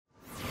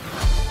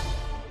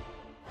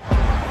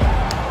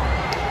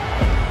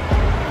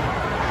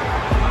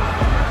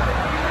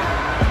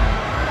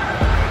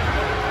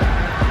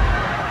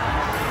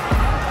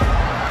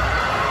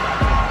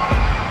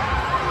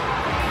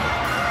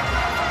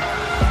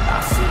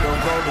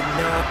rolling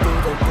up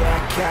with a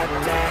black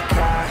Cadillac,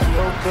 high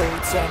heel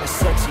boots and a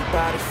sexy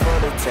body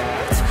full of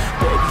tats.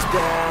 Baby's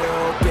bad,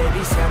 oh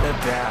baby's hella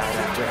bad.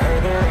 After her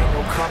there ain't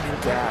no coming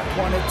back.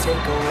 Wanna take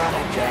a run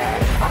at that.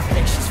 I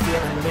think she's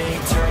feeling me,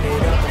 turn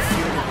it up a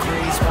few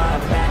degrees. My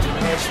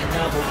imagination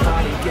of her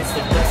body gets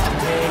the best of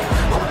me.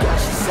 Oh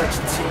gosh, she's such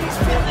a tease,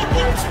 feeling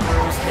lips,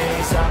 bruised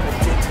knees. I'm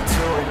addicted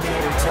to her,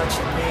 need her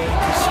touching me,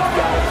 cause she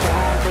got a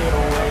bad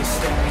little waist.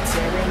 And we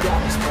tearing down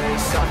this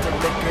place, off the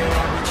liquor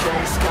that we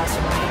chase. Got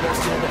some egos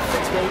to the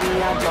face, baby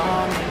I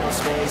don't need no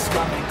space.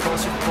 Coming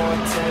closer for a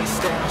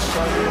taste, and I'll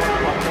show you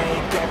how I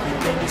make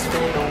everything just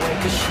fade away.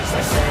 Cause she's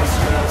like sex,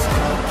 drugs,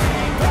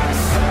 cocaine,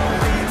 that's so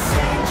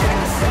insane.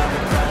 Jealous of the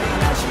belly,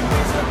 now she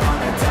weighs up on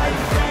a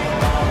tight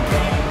frame. All game,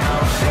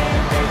 no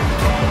shame,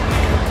 baby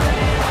can't get a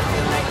play. I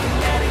feel like an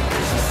addict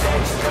cause she's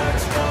sex,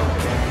 drugs,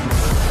 cocaine.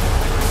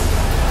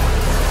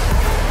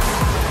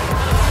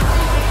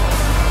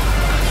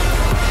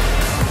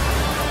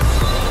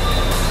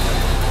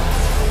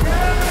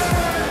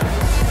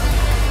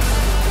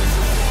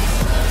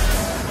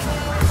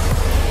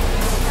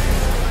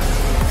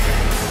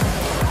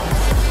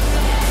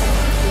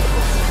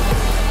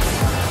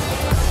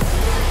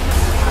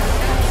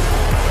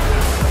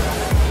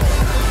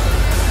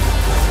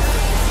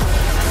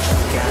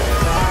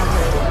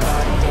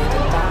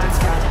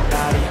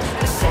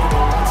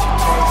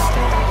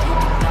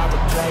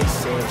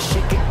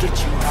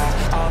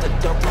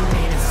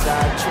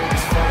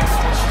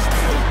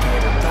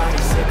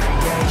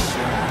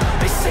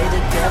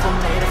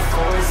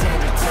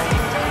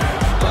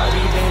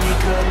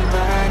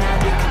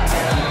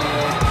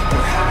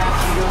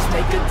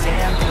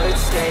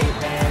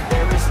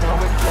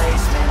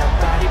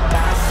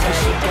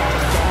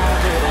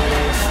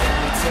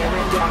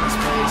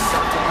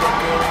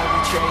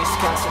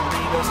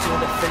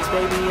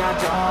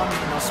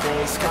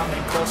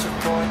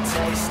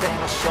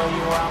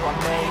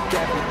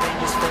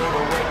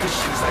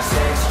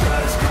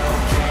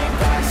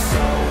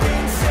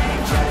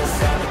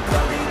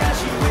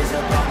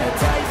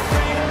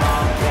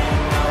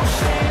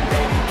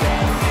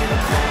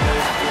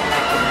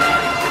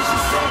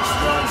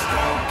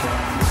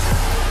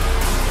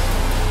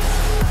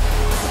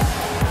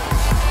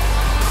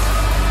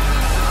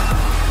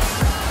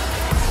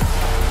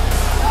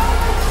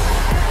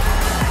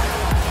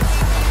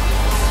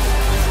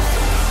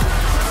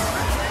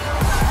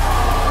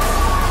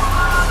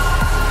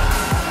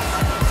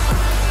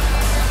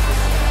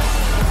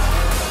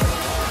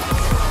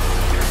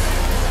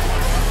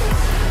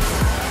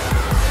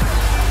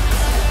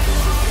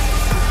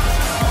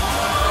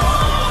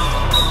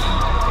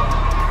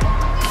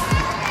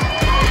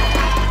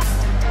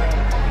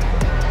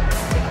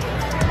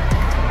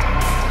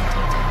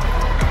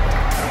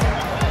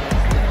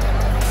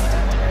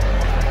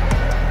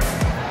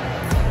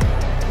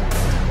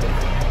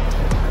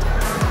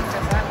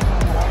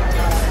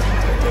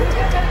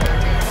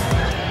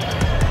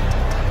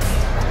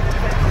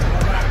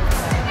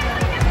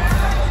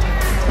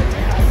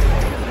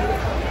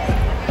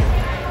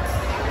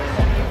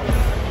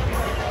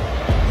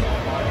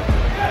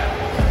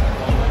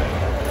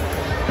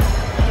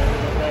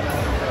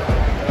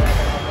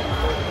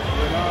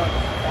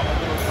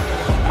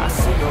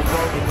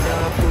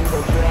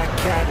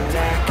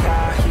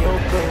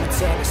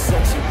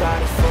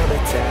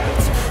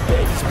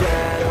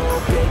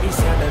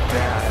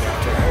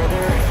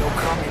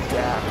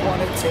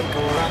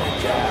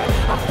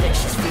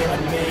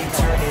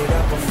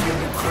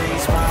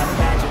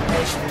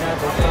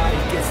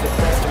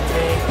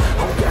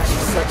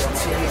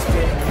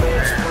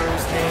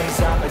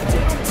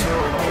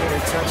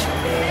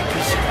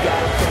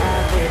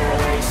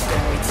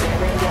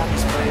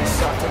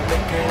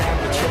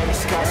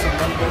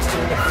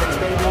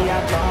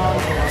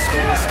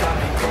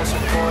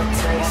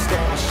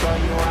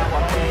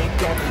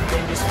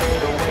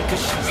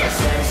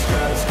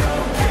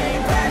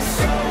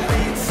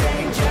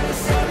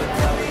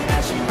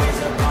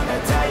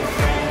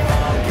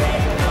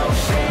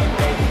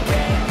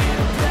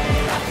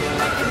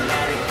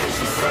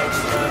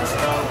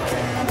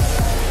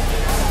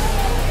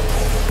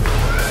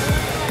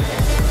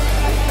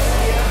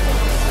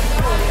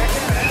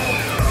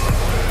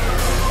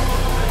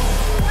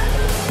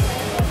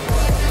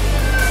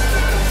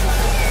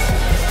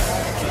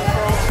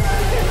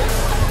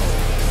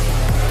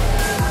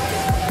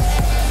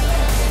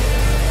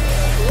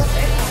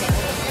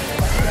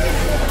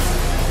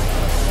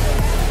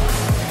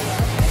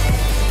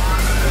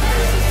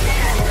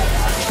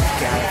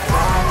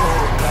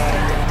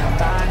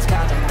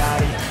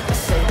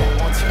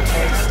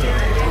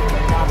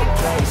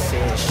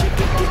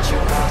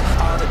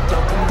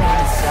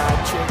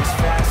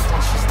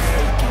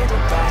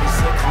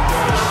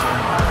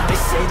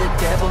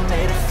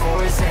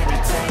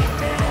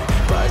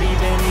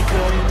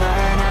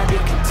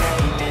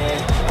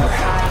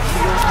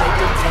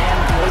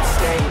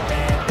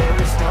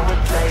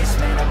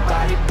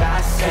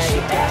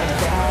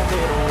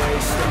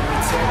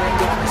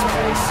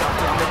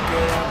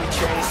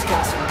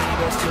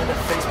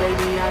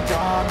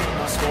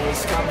 no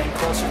space. Coming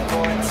closer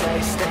for a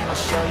taste, and I'll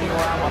show you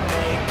how I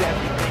make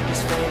everything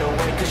just fade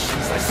away. Cause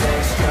she's like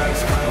sex,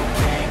 drugs,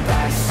 cocaine,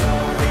 life so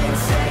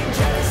insane.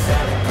 Jealous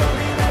of the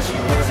clothing that she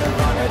wears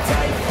along a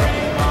tight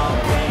frame. All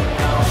pain,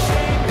 no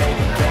shame,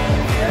 baby,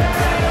 can't get a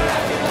play. I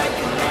feel like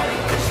an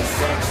addict cause she's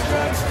sex,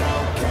 drugs,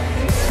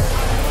 cocaine.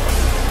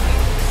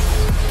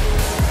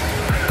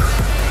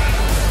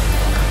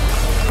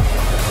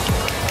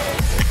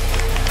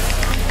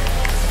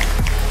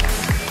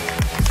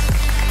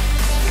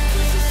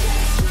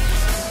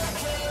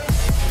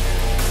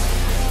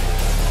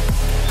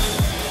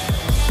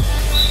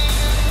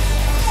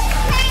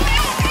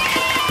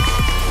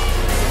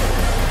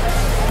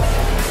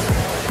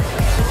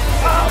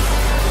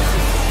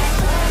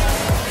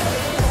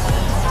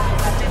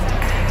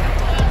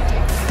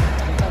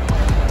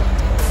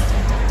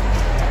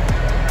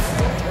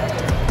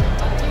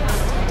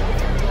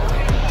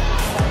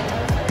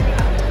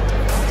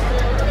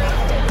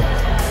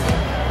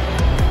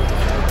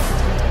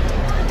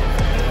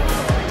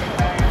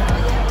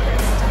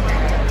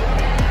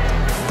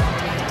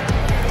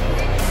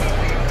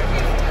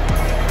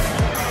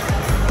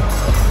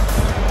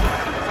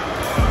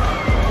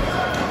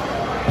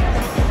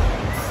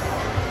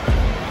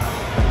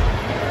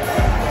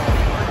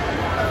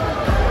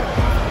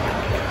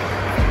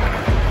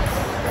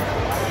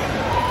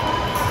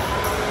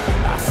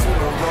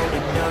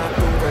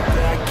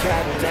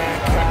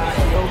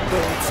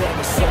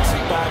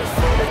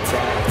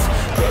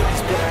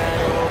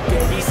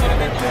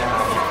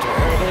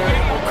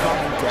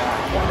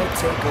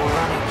 Take a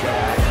run at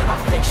that. I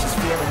think she's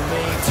feeling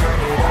me. Turn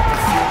it up a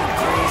few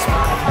degrees.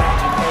 My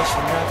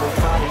imagination of her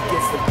body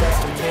gets the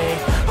best of me.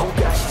 Oh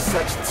gosh, she's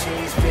such a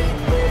tease.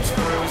 Bitten lips,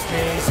 bruised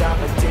knees. I'm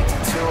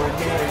addicted to her,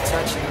 near her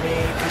touching me.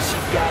 Cause she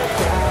got a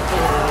bad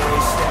little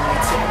waist, and we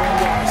tearing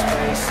down this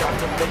place. Off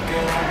the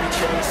liquor that we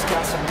chase.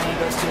 Got some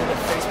egos to the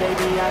face.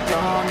 Baby, I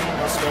don't need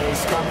no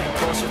space. Coming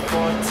closer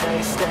for a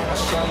taste, and I'll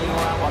show you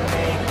how I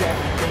make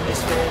everything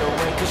just fade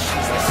away. Cause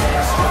she's like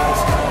sex,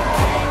 drugs,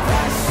 cocaine,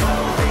 that's so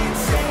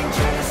insane.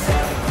 Jealous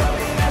of the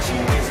clothing that she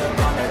wears up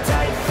on a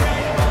tight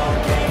frame. All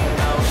game,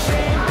 no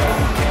shame,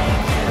 baby,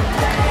 can't get a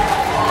play. I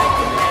feel like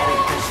an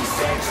addict cause she's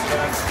sex,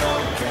 drugs,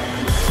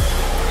 cocaine.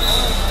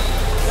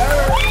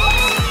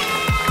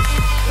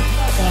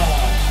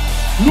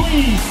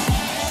 Luis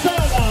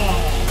Sala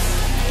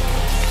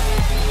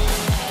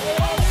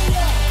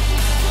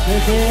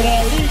desde la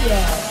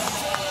Liga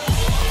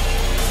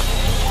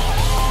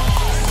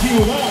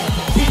Ciudad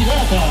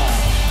Pirata,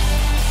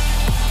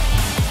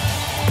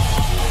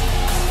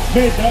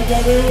 medalla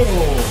de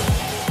oro,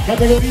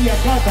 categoría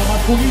kata,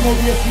 masculino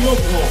 18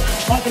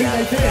 a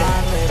 33,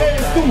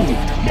 eres tú,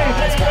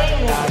 medalla de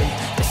oro,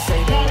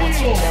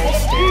 Danilo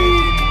Ortiz.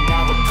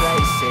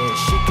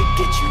 She could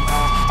get you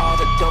high, all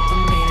the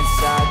dopamine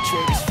inside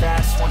triggers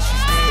fast once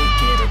she's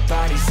naked, her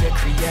body's a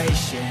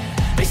creation.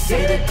 They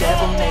say the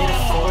devil made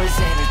her for his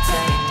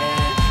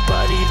entertainment,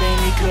 but even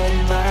he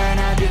couldn't learn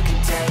how to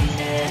contain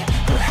it.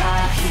 Her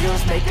high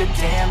heels make a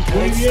damn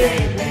good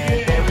statement.